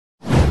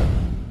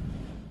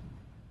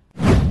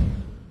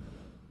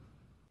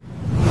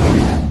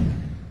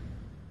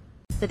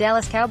The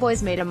Dallas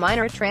Cowboys made a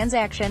minor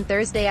transaction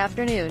Thursday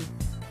afternoon.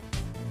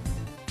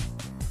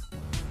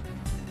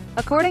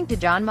 According to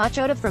Jon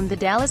Machota from the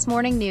Dallas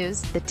Morning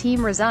News, the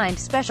team resigned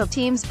special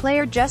teams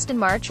player Justin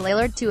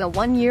March-Lillard to a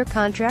one-year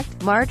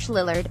contract.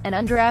 March-Lillard, an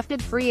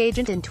undrafted free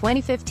agent in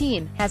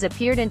 2015, has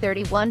appeared in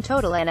 31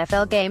 total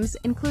NFL games,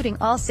 including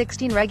all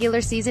 16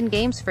 regular season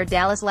games for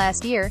Dallas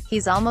last year.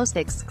 He's almost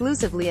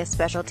exclusively a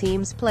special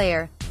teams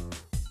player.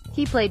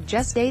 He played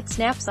just 8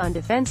 snaps on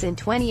defense in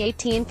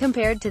 2018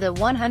 compared to the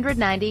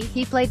 190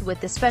 he played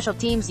with the special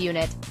teams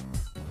unit.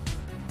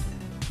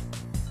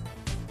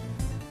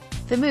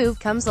 The move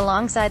comes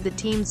alongside the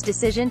team's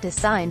decision to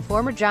sign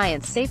former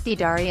Giants safety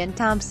Darian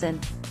Thompson.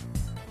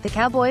 The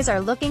Cowboys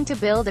are looking to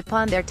build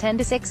upon their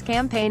 10-6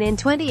 campaign in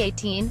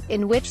 2018,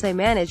 in which they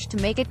managed to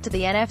make it to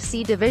the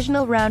NFC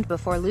divisional round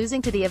before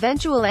losing to the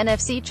eventual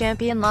NFC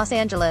champion Los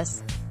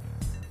Angeles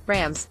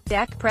Rams.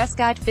 Dak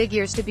Prescott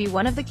figures to be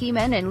one of the key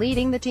men in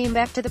leading the team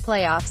back to the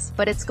playoffs,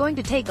 but it's going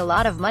to take a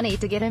lot of money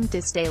to get him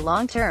to stay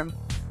long-term.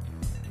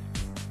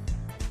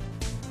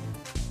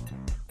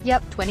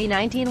 Yep,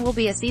 2019 will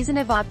be a season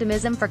of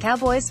optimism for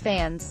Cowboys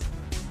fans.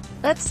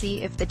 Let's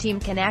see if the team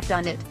can act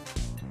on it.